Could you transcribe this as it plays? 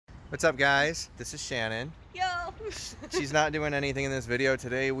What's up, guys? This is Shannon. Yo! She's not doing anything in this video.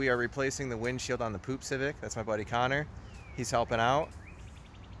 Today we are replacing the windshield on the Poop Civic. That's my buddy Connor. He's helping out.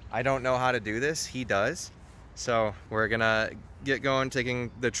 I don't know how to do this. He does. So we're gonna get going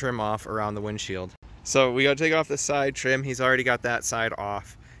taking the trim off around the windshield. So we gotta take off the side trim. He's already got that side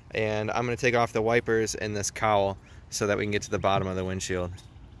off. And I'm gonna take off the wipers and this cowl so that we can get to the bottom of the windshield.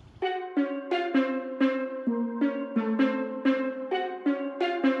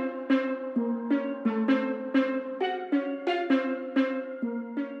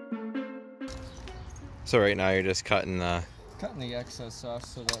 So right now you're just cutting the excess off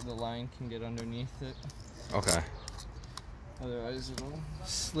so that the line can get underneath it. Okay. Otherwise it'll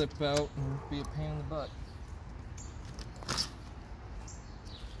slip out and be a pain in the butt.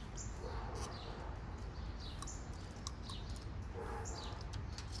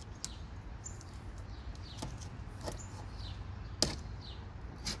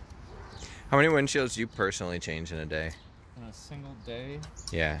 How many windshields do you personally change in a day? In a single day?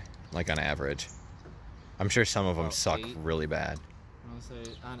 Yeah, like on average. I'm sure some of them About suck 8. really bad. I want to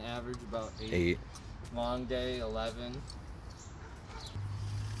say on average about 8. 8. Long day, 11.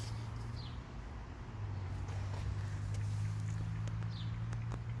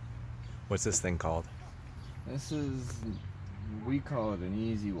 What's this thing called? This is, we call it an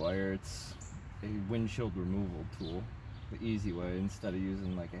easy wire. It's a windshield removal tool. The easy way, instead of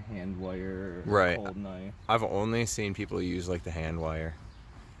using like a hand wire or a cold knife. I've only seen people use like the hand wire.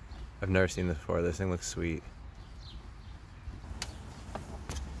 I've never seen this before. This thing looks sweet.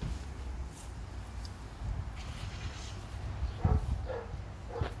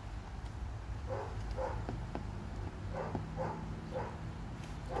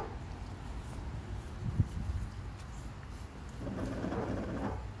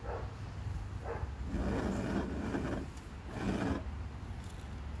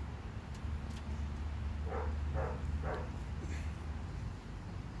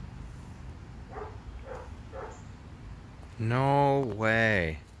 No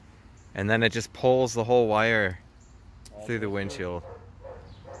way. And then it just pulls the whole wire through the windshield.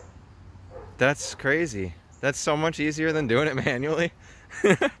 That's crazy. That's so much easier than doing it manually.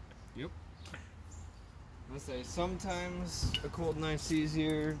 Yep. Let's say sometimes a cold knife's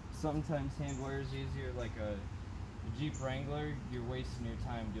easier, sometimes hand wire's easier. Like a Jeep Wrangler, you're wasting your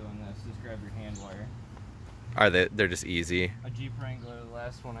time doing this. Just grab your hand wire. They're just easy? A Jeep Wrangler, the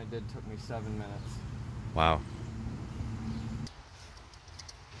last one I did took me 7 minutes. Wow.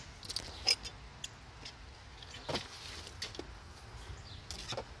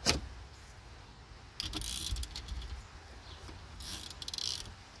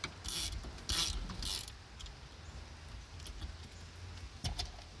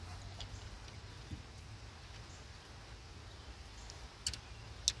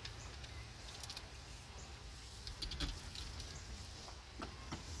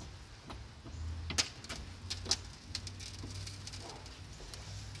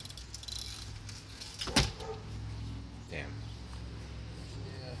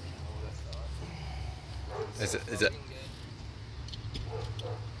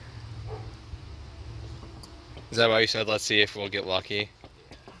 Is that why you said let's see if we'll get lucky?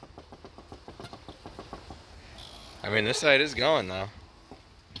 I mean, this side is going though.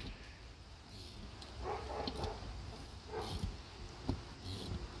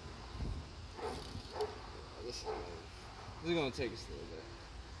 This is gonna take us a little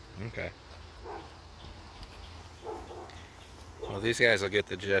bit. Okay. Well, these guys will get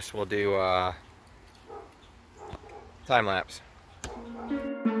the gist. We'll do time lapse.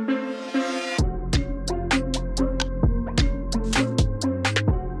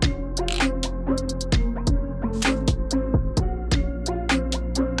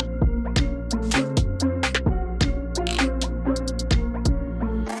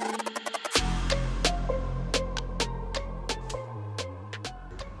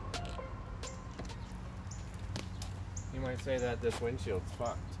 You might say that this windshield's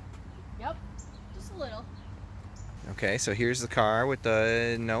fucked. Yep, just a little. Okay, so here's the car with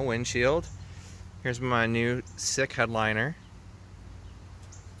the no windshield. Here's my new sick headliner.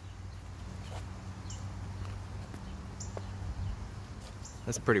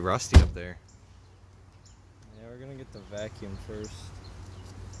 That's pretty rusty up there. Yeah, we're gonna get the vacuum first.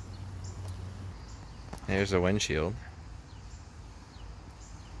 There's the windshield.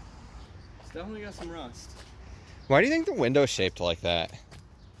 It's definitely got some rust. Why do you think the window's shaped like that?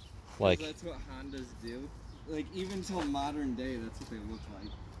 Like, that's what Hondas do. Like, even till modern day, that's what they look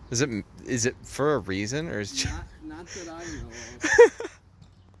like. Is it for a reason, or is it not that I know of.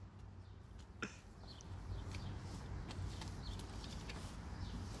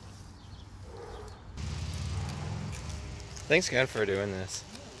 Thanks again for doing this.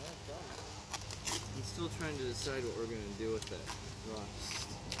 I'm still trying to decide what we're gonna do with that rust.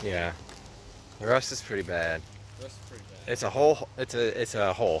 Yeah. The rust is pretty bad. Rust is pretty bad. It's a hole. It's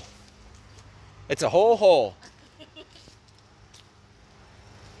a hole. It's a whole hole.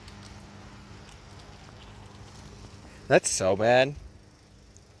 That's so bad.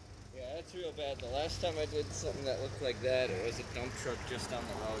 Yeah, that's real bad. The last time I did something that looked like that, it was a dump truck just down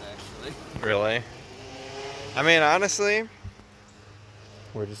the road, actually. Really? I mean, honestly,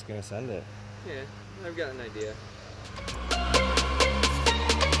 we're just gonna send it. Yeah, I've got an idea.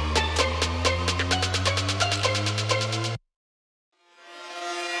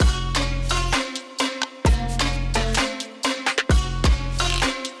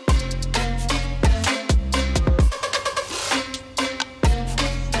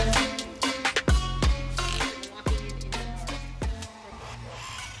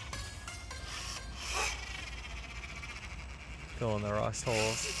 Fill in the rust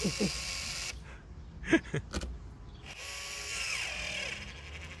holes.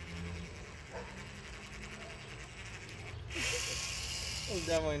 It's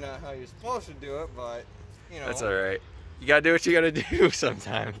definitely not how you're supposed to do it, but, you know. That's alright. You gotta do what you gotta do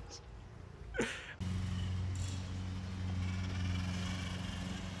sometimes.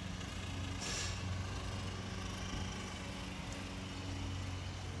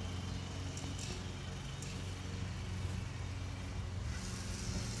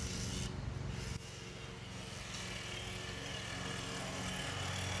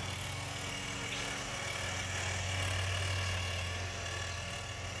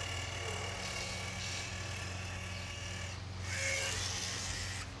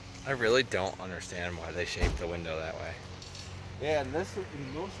 I really don't understand why they shaped the window that way. Yeah, and most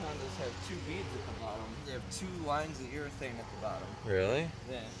Hondas have two beads at the bottom. They have two lines of urethane at the bottom. Really?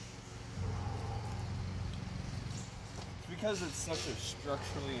 Yeah. It's because it's such a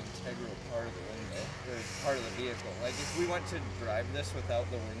structurally integral part of the window, or part of the vehicle. Like, if we went to drive this without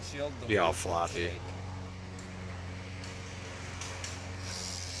the windshield, the Be all wheels would floppy. shake.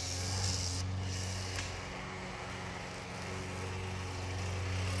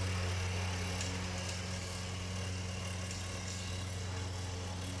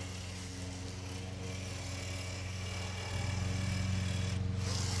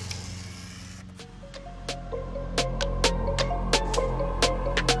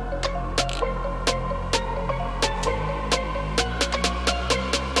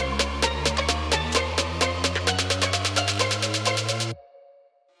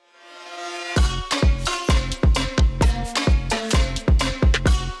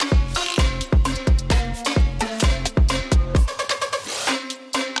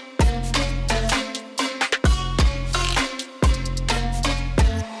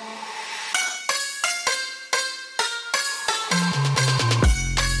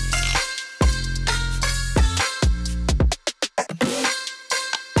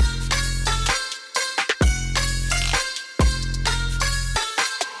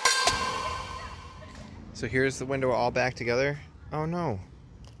 So here's the window all back together. Oh no.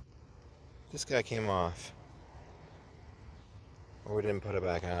 This guy came off. Or we didn't put it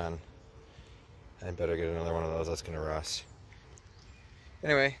back on. I better get another one of those, that's gonna rust.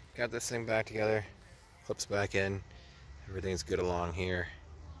 Anyway, got this thing back together. Clips back in. Everything's good along here.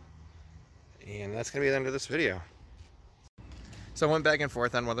 And that's gonna be the end of this video. So I went back and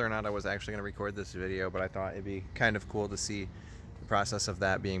forth on whether or not I was actually gonna record this video, but I thought it'd be kind of cool to see the process of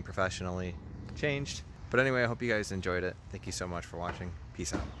that being professionally changed. But anyway, I hope you guys enjoyed it. Thank you so much for watching.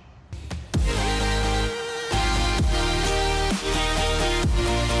 Peace out.